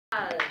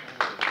Tajh.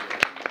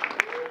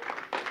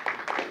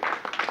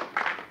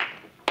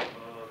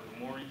 Good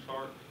morning,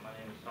 Sharks. My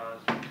name is Tajh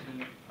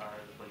Simpson. I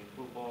play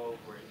football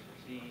for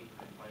S'19.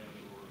 I've been playing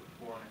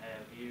for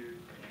 4.5 years,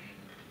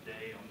 and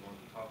today I'm going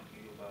to talk to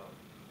you about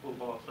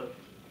football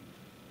substance abuse.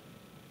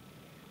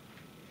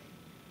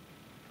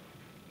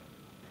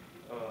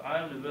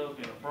 I am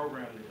developing a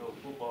program to help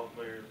football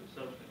players with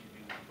substance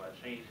abuse by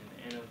changing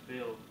the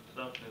NFL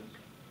substance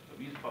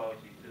abuse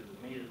policy to the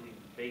Major League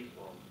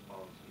Baseball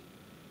policy,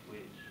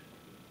 which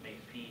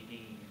makes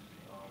PEDs,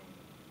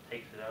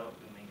 takes it out.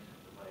 It makes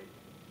it like,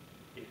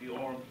 if you're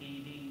on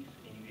PEDs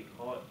and you get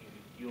caught,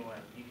 you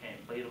can't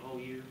play the whole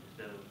year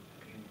instead of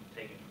you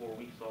taking 4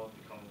 weeks off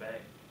and coming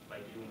back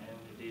like June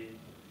Hamilton did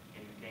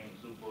and became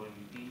Super Bowl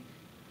MVP.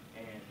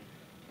 And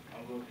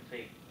I'm going to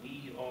take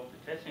weed off the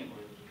testing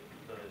list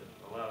because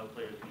a lot of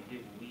players get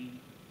hit with weed,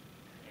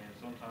 and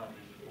sometimes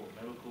it's for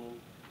medical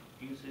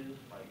uses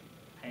like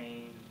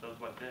pain and stuff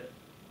like that.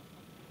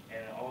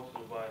 And also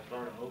by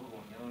starting local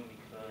and young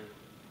because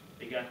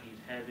they got these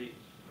habits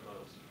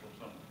from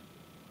somewhere.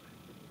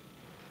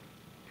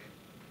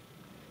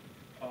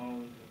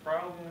 The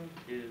problem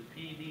is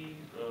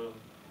PEDs,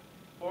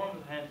 forms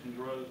of enhancing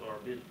drugs are a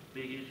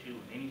big issue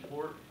in any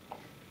sport,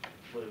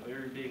 but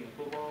very big in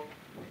football.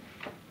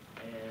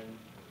 And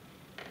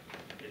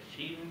it's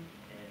cheating,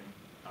 and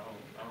I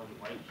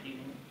don't like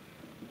cheating.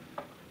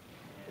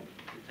 And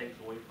it takes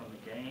away from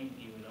the game,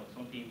 even though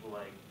some people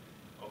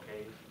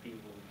okay,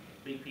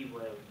 big people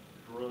have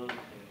drugs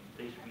and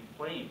they should be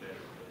playing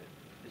better, but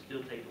it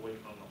still takes away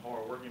from the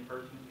hard-working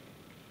person.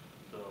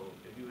 So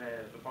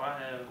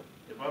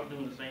if I'm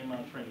doing the same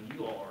amount of training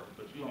you are,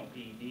 but you on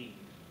PEDs,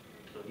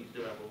 so you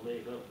still have a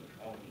leg up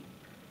on me,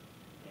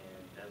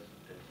 and that's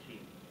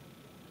cheating.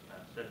 It's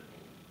not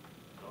acceptable.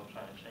 So I'm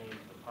trying to change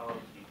the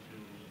policy to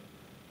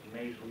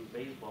Major League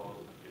Baseball.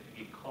 If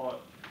you get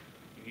caught,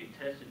 you get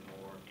tested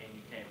more, and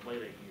you can't play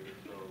that year.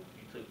 So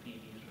you took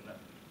PEDs for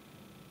nothing,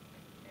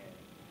 and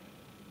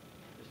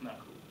it's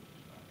not cool.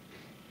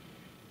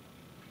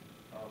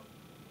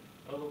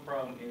 Other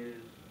problem is,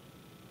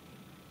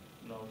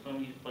 some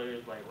of these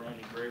players like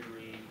Randy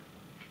Gregory,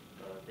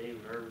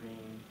 David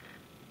Irving,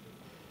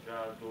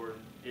 Josh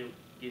Jordan, they're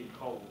getting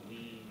caught with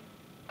weed,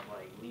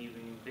 like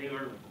leaving. David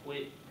Irving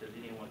quit because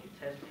he didn't want to get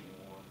tested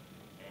anymore,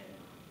 and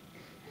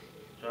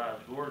Josh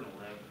Jordan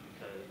left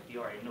because he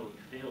already knew he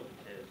failed the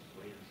test,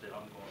 so he just said,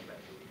 I'm going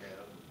back to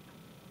rehab.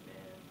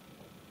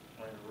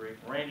 And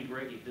Randy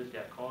Gregory just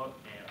got caught,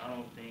 and I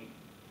don't think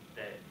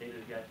that they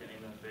just got to the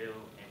NFL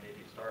and they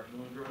just start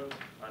doing drugs.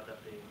 I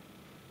thought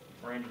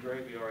Randy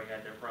Gregory already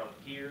had their problem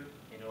here,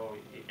 it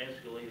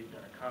escalated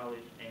during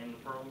college and the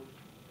pros.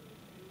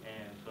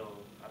 And so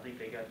I think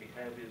they got these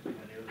habits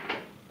when they were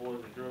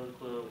Boys and Girls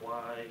Club,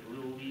 wide,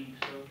 Little League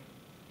stuff.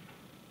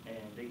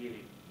 And they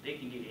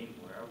can get it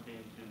anywhere. I've been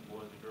to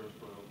Boys and Girls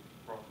Club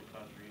across the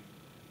country,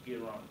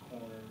 get around the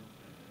corner,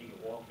 you can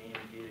walk in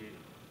and get it.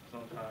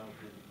 Sometimes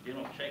they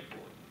don't check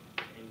for it.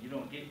 And you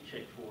don't get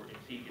checked for it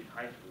until you get to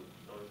high school.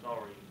 So it's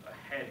already a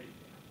habit.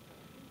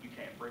 You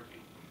can't break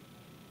it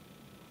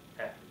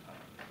half the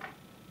time.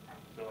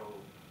 So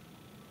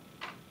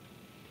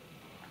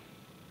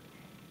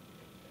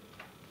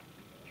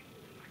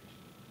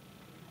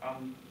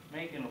I'm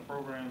making a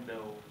program that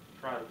will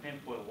try to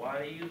pinpoint why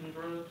they're using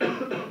drugs,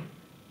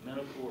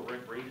 medical or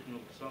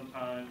recreational.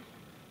 Sometimes,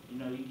 you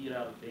get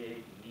out of bed,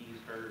 your knees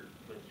hurt,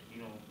 but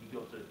you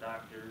go to the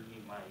doctor,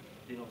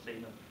 they don't say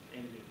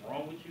anything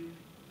wrong with you,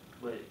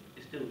 but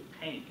it's still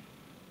pain,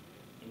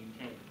 and you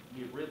can't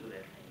get rid of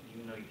that pain,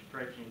 even though you're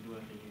stretching,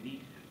 doing everything you need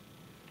to.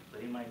 So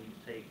you might need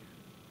to take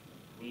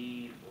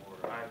weed or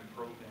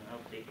ibuprofen.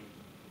 I'm taking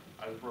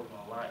ibuprofen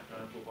a lot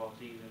during football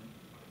season,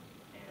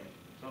 and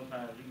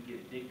sometimes you can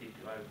get addicted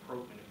to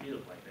ibuprofen. It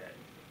feels like that,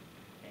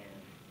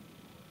 and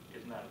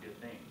it's not a good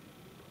thing.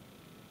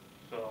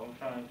 So I'm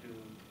trying to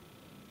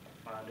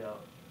find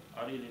out,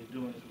 are they just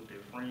doing this with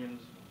their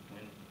friends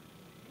when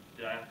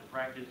they're after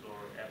practice, or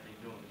after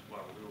they're doing this for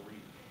a real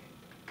reason?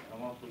 And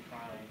I'm also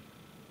trying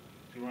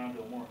to round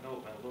up more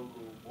help at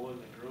local Boys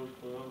and Girls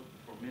Club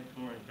for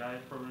mentoring and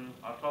guidance programs.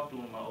 I talked to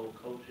one of my old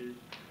coaches,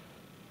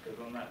 because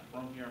I'm not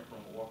from here, I'm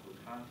from Milwaukee,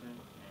 Wisconsin,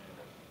 and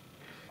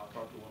I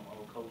talked to one of my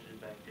old coaches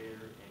back there,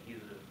 and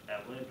he's an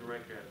athletic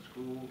director at the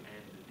school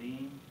and the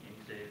dean, and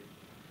he said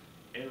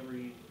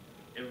every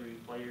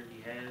player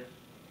he has,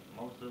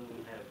 most of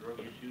them have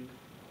drug issues,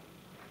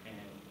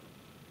 and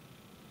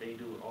they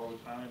do it all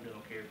the time. They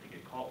don't care if they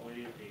get caught with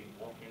it, they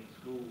walk into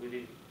school with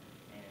it,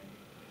 and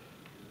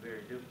it's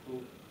very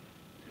difficult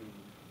to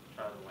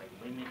try to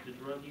limit the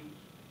drug use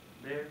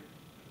there.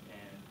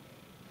 And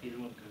he's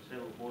went to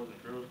several Boys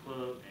and Girls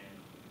Club, and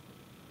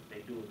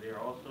they do it there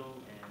also,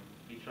 and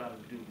he's trying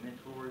to do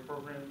mentoring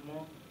programs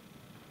more,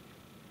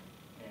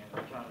 and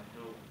we're trying to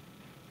help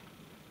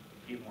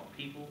get more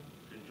people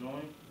to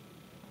join.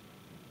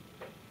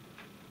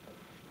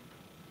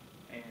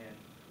 And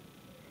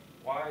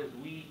why is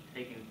weed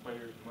taking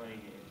players' money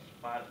and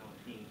spots on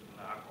teams when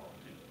alcohol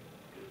too?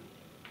 Because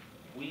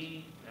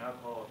weed and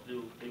alcohol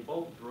still, they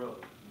both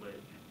drugs, but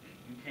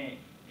you can't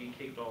get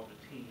kicked off the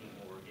team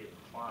or get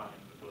fine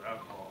with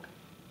alcohol,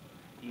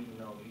 even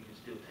though you can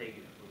still take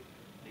it for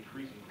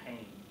decreasing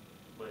pain.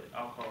 But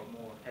alcohol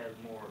has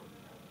more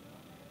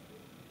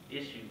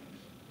issues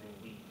than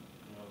weed.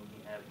 You know,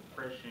 we can have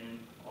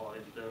depression, all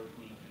that stuff.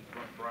 We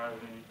drunk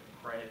driving,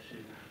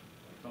 crashes,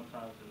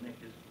 sometimes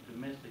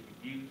domestic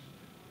abuse.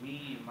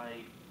 Weed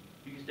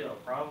you can still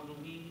have problems with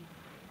weed,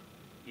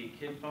 get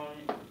kicked on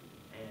it,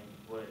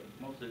 but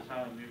most of the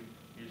time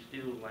you're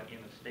still like in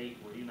a state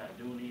where you're not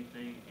doing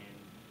anything and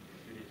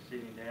you're just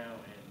sitting down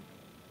and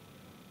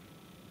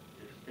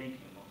just thinking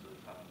most of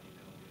the time you're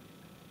doing it.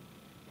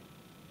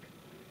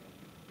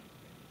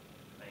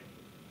 Thank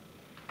you.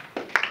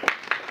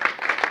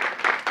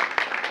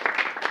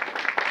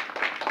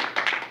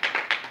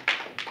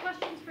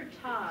 Questions for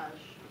Taj?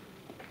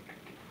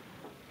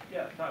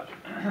 Yeah, Taj.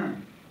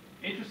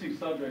 Interesting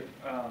subject.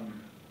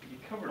 You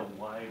covered a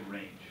wide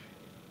range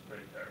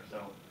right there. So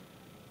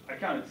I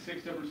counted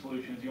 6 different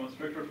solutions. You want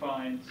stricter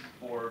fines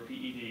for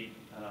PED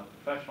on a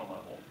professional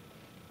level.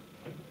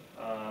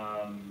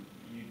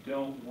 You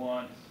don't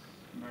want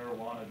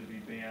marijuana to be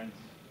banned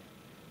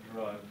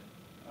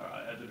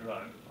as a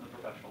drug on a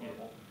professional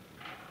level.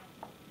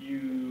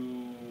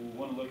 You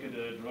want to look at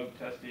drug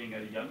testing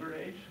at a younger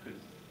age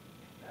because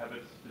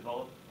habits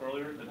develop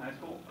earlier than high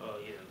school?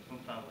 Yeah,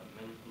 sometimes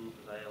like middle school,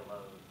 because I have a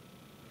lot of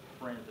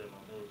friends at my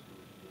middle school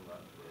who do a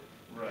lot of drugs.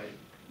 Right.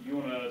 You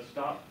want to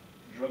stop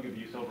drug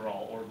abuse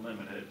overall or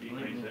limit it,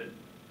 decrease it.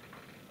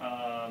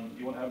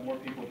 You want to have more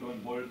people join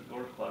boys'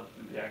 clubs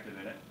and be active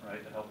in it,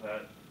 right, to help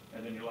that.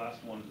 And then your last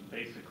one is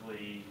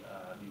basically,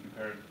 you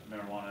compared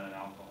marijuana and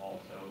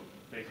alcohol, so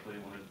basically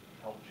you want to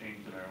help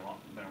change the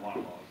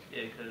marijuana laws.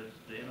 Yeah, because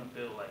the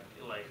NFL,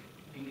 like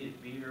you can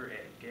get beer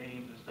at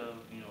games and stuff,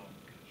 you know.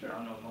 Sure.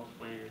 I know most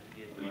players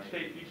get Each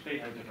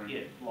state has different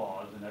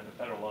laws, and at the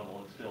federal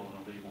level, it's still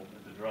an illegal,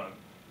 it's a drug.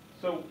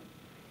 So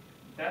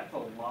that's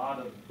a lot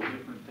of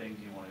different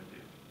things you want to do.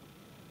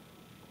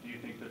 Do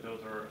you think that those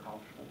are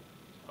accomplishable?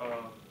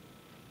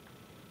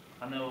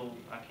 I know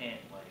I can't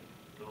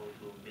go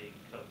to a big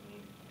company,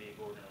 big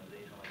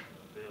organization like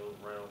the NFL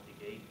right off the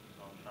gate,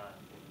 so I'm trying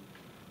to do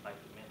the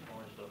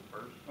mentoring stuff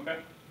first. Okay.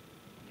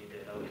 Get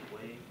that out of the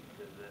way,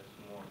 because that's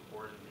more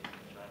important than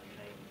trying to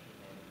change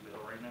the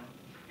NFL right now.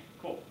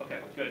 Cool. Okay,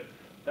 good.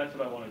 That's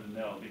what I wanted to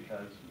know,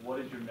 because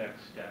what is your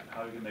next step?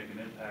 How you can make an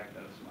impact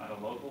at a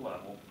local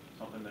level,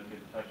 something that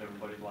could touch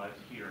everybody's lives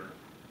here,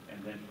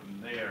 and then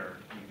from there,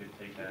 you could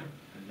take that,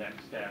 the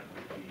next step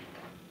would be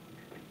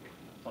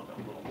something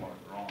a little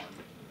farther on,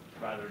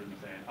 rather than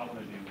saying, I want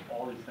to do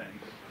all these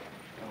things,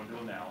 I want to do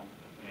them now,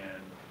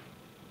 and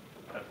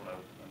that's what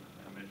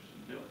I'm interested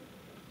in doing.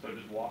 So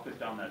just walk us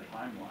down that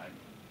timeline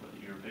with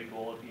your big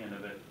goal at the end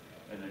of it,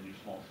 and then your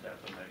small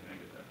steps on how you're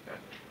going to get there, okay?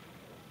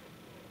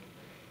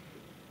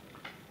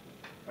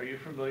 Are you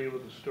familiar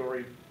with the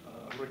story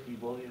of Ricky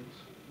Williams?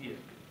 Yes.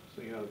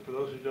 So, for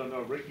those who don't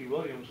know, Ricky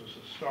Williams was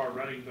a star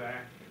running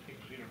back. I think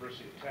it was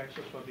University of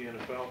Texas, went to the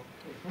NFL,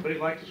 but he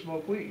liked to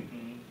smoke weed,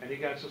 and he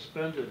got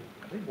suspended,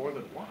 I think, more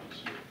than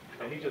once.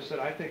 And he just said,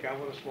 I think I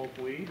want to smoke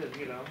weed, and,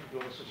 you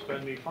want to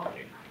suspend me,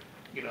 fine.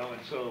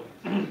 And so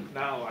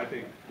now I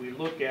think we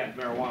look at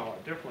marijuana a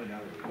lot differently now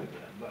than we did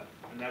then,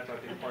 and that's, I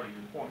think, part of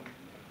your point.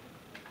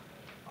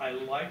 I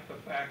like the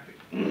fact that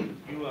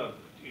you have,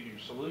 in your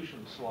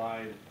solution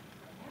slide,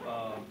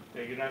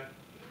 you're not,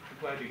 I'm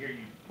glad to hear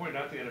you pointed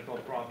out the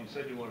NFL problem. You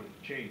said you wanted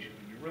to change it,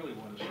 but you really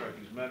want to start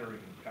these mentoring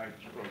and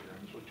guidance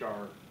programs,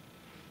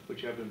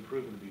 which have been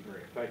proven to be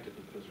very effective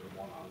because they're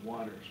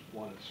one-on-one or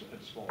one in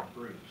small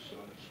groups, so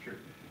it's true.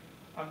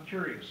 I'm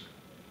curious,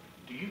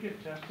 do you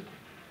get tested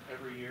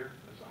every year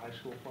as a high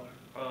school player?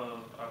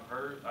 I've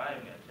heard, I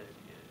haven't got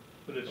tested yet.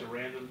 But it's a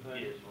random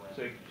thing? Yes,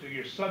 random. So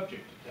you're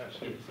subject to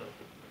testing?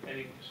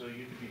 Yes, So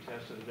you can be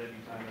tested at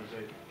any time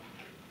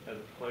as a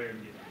player,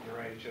 your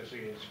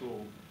IHSA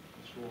school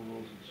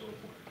rules and so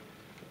forth.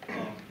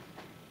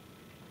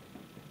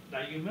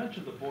 Now you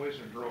mentioned the Boys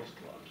and Girls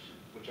Clubs,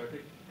 which I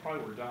think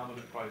probably were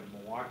dominant, probably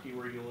in Milwaukee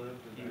where you lived,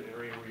 in the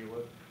area where you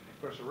live.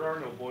 Of course, there are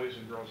no Boys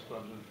and Girls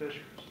Clubs in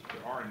Fishers.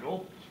 There are in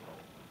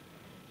Noblesville.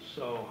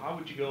 So how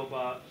would you go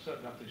about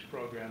setting up these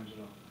programs in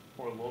a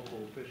more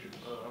local Fishers?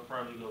 I'll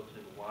probably go to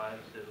the Y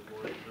instead of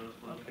Boys and Girls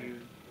Club here,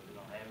 because we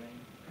don't have any.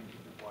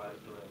 The Y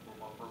still have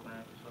football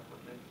programs and stuff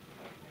like that.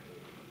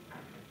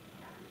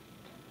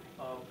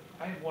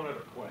 I have one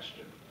other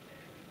question.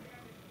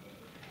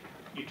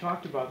 You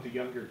talked about the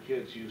younger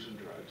kids using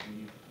drugs, and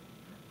you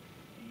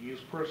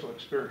use personal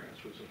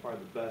experience, which is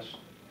probably the best,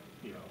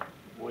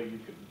 way you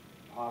could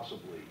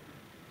possibly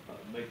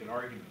make an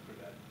argument for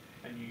that,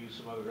 and you use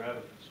some other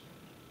evidence.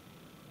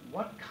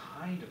 What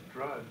kind of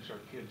drugs are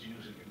kids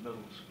using in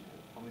middle school?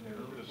 I mean,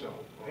 there's a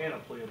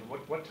panoply of them.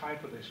 What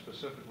type are they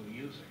specifically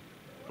using?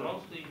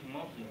 Mostly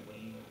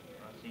weed.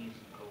 I've seen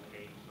some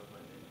cocaine and stuff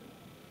like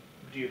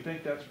that. Do you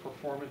think that's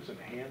performance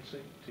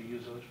enhancing to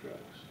use those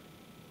drugs?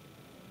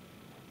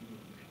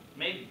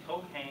 Maybe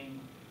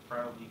cocaine,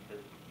 probably,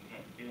 because you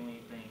can't feel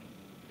anything.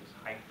 It's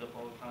hyped up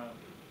all the time.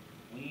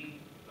 Weed,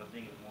 I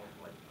think, is more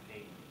like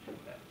pain.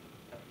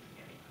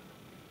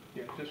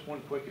 Yeah, just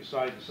one quick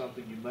aside to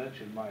something you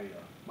mentioned.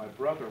 My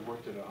brother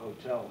worked at a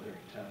hotel here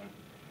in town,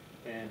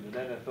 and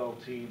an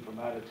NFL team from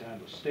out of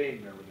town was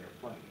staying there when they were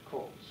playing the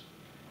Colts.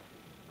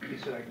 He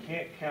said, I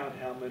can't count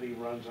how many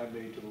runs I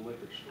made to the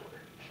liquor store.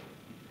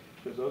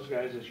 Because those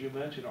guys, as you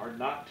mentioned, are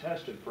not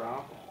tested for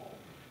alcohol,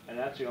 and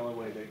that's the only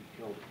way they can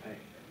kill the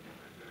pain.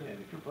 And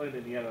if you're playing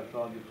in the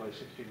NFL and you play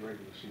 16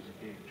 regular season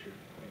games, you're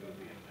going to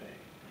be in pain.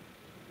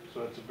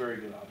 So it's a very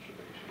good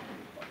observation.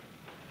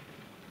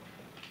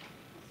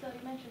 So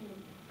you mentioned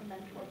the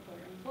mentor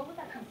programs. What would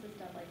that consist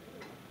of? Like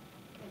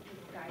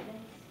just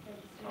guidance for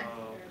the students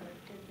or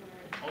like kids that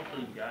are?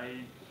 Mostly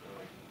guidance,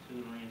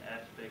 tutoring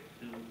aspect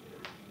too.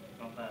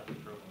 Sometimes we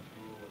struggle in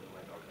school where they're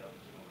like, okay, I'm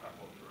just gonna hop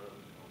on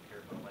drugs, don't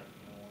care about life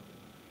anymore.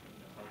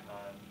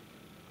 Sometimes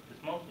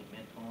it's mostly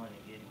mentoring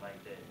and getting like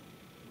that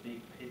big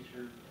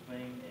picture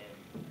thing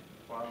and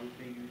father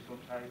figures,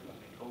 some type of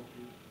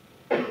coaches.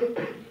 Do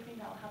you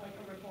think that will have like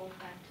a ripple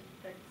effect to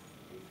fix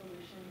these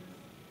solutions?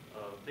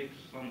 Fix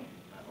some,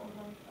 not all.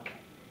 Okay.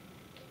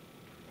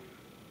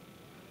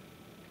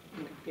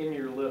 In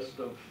your list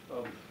of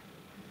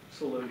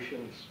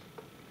solutions,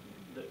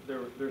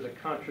 there's a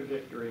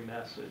contradictory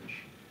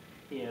message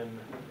in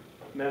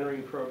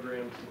mentoring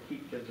programs to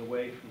keep kids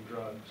away from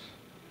drugs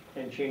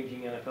and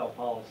changing NFL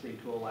policy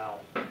to allow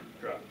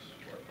drugs,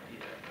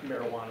 or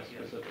marijuana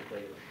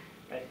specifically.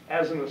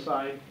 As an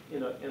aside,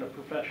 in a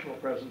professional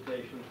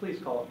presentation, please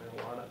call it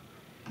marijuana,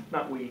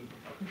 not weed.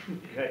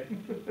 Okay.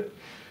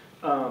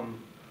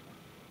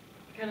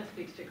 Kind of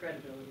speaks to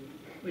credibility,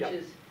 which Yep.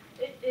 is,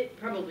 it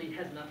probably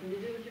has nothing to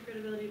do with your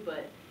credibility,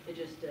 but it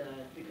just,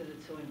 because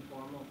it's so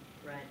informal,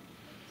 right?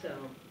 So,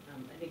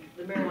 I think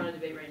the marijuana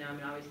debate right now, I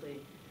mean, obviously,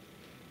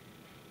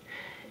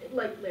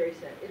 like Larry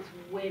said, it's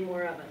way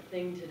more of a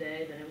thing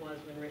today than it was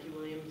when Ricky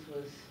Williams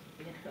was,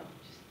 just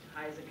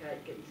high as a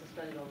kite, getting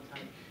suspended all the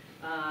time.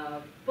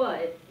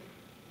 But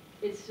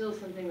it's still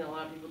something that a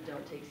lot of people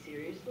don't take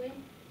seriously,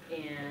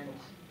 and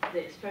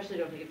they especially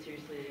don't take it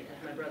seriously,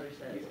 as my brother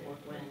says,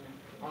 when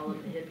all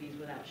of the hippies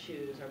without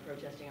shoes are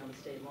protesting on the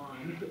state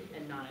lawn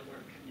and not at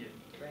work, Yeah.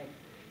 right?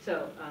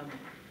 So,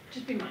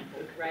 just be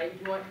mindful, right?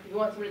 If you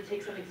want someone to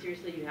take something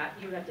seriously, you have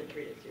to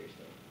treat it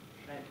seriously,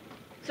 right?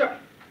 Sorry,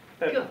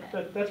 go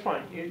ahead. That's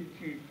fine.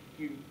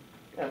 You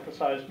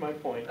emphasized my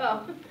point.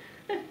 Oh.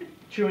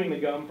 Chewing the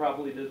gum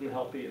probably doesn't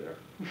help either.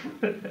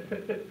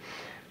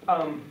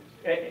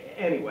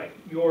 Anyway,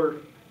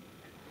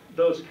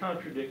 those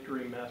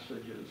contradictory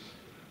messages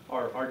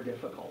are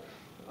difficult.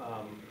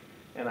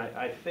 And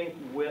I think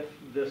with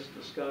this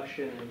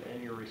discussion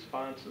and your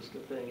responses to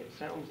things, it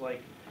sounds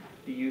like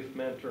the youth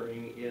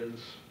mentoring is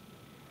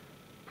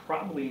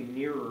probably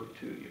nearer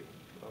to you.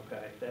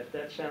 Okay,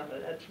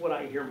 that's what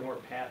I hear more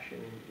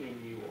passion in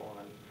you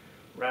on,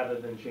 rather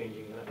than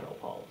changing NFL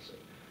policy.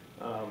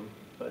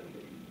 But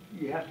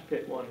you have to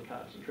pick one and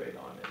concentrate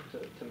on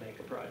it to make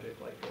a project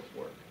like this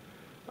work.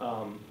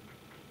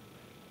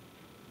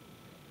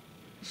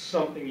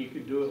 Something you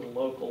could do at a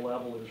local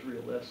level is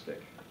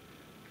realistic.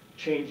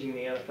 Changing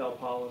the NFL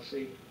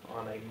policy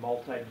on a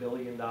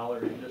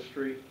multi-billion-dollar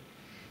industry,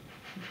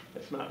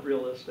 it's not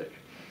realistic.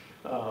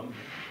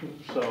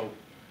 So,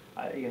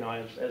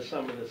 as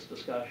some of this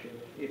discussion,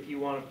 if you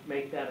want to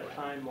make that a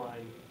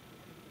timeline,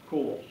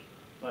 cool.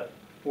 But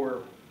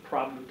for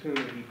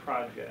opportunity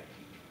project,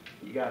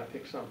 you got to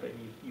pick something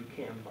you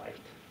can bite.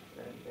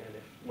 And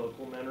if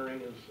local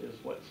mentoring is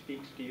what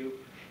speaks to you,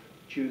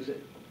 choose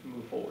it,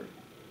 move forward.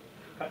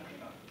 Okay.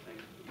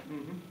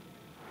 Mm-hmm.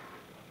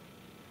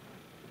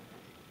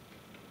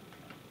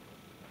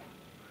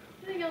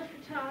 Anything else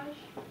for Taj?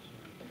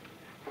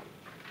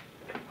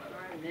 All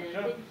right, man,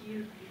 thank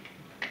you.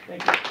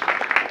 Thank you.